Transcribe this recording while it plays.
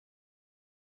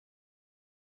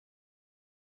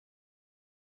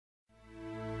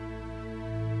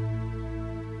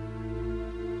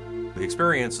The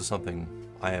experience is something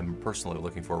I am personally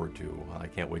looking forward to. I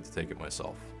can't wait to take it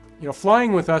myself. You know,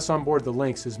 flying with us on board the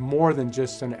Lynx is more than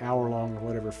just an hour-long or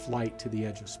whatever flight to the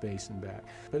edge of space and back.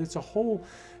 But it's a whole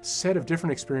set of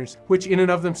different experiences, which in and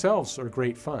of themselves are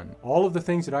great fun. All of the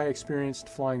things that I experienced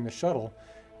flying the shuttle,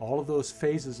 all of those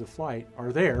phases of flight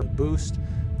are there. The boost,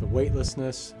 the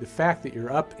weightlessness, the fact that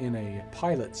you're up in a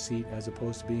pilot seat as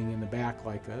opposed to being in the back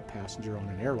like a passenger on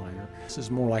an airliner. This is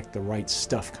more like the right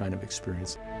stuff kind of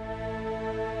experience.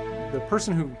 The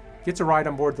person who gets a ride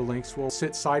on board the Lynx will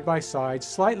sit side by side,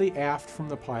 slightly aft from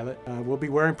the pilot. We'll be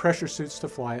wearing pressure suits to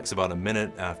fly it. It's about a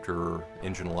minute after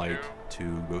engine light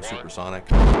to go supersonic.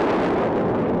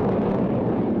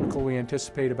 We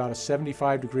anticipate about a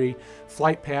 75-degree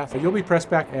flight path. You'll be pressed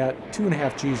back at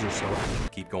 2.5 Gs or so.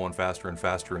 Keep going faster and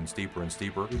faster and steeper and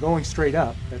steeper. You're going straight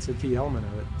up. That's a key element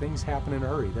of it. Things happen in a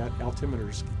hurry. That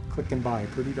altimeter's clicking by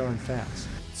pretty darn fast.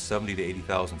 70 to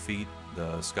 80,000 feet,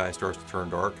 the sky starts to turn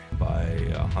dark. By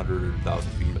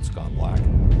 100,000 feet, it's gone black.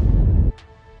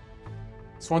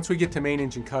 So once we get to main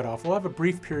engine cutoff, we'll have a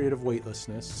brief period of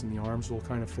weightlessness and the arms will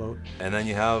kind of float. And then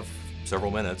you have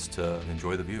several minutes to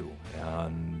enjoy the view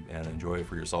and enjoy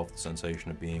for yourself the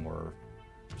sensation of being where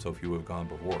so few have gone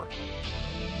before.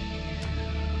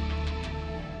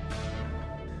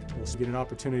 We'll get an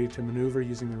opportunity to maneuver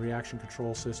using the reaction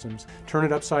control systems, turn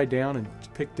it upside down and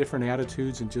pick different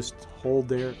attitudes and just hold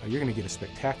there. You're going to get a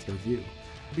spectacular view.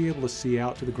 Be able to see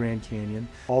out to the Grand Canyon,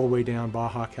 all the way down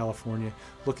Baja, California,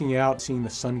 looking out, seeing the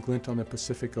sun glint on the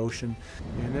Pacific Ocean,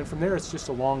 and then from there it's just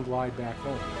a long glide back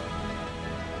home.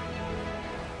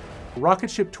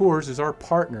 RocketShip Tours is our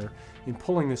partner in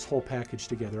pulling this whole package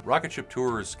together. RocketShip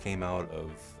Tours came out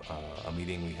of a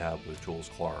meeting we had with Jules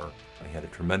Clark. He had a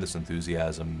tremendous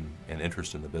enthusiasm and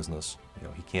interest in the business. You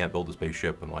know, he can't build a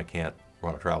spaceship and I can't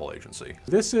run a travel agency.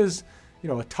 This is, you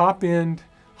know, a top-end,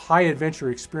 high-adventure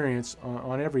experience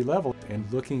on every level, and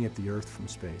looking at the Earth from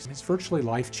space. It's virtually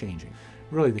life-changing.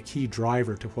 Really the key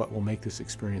driver to what will make this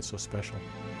experience so special.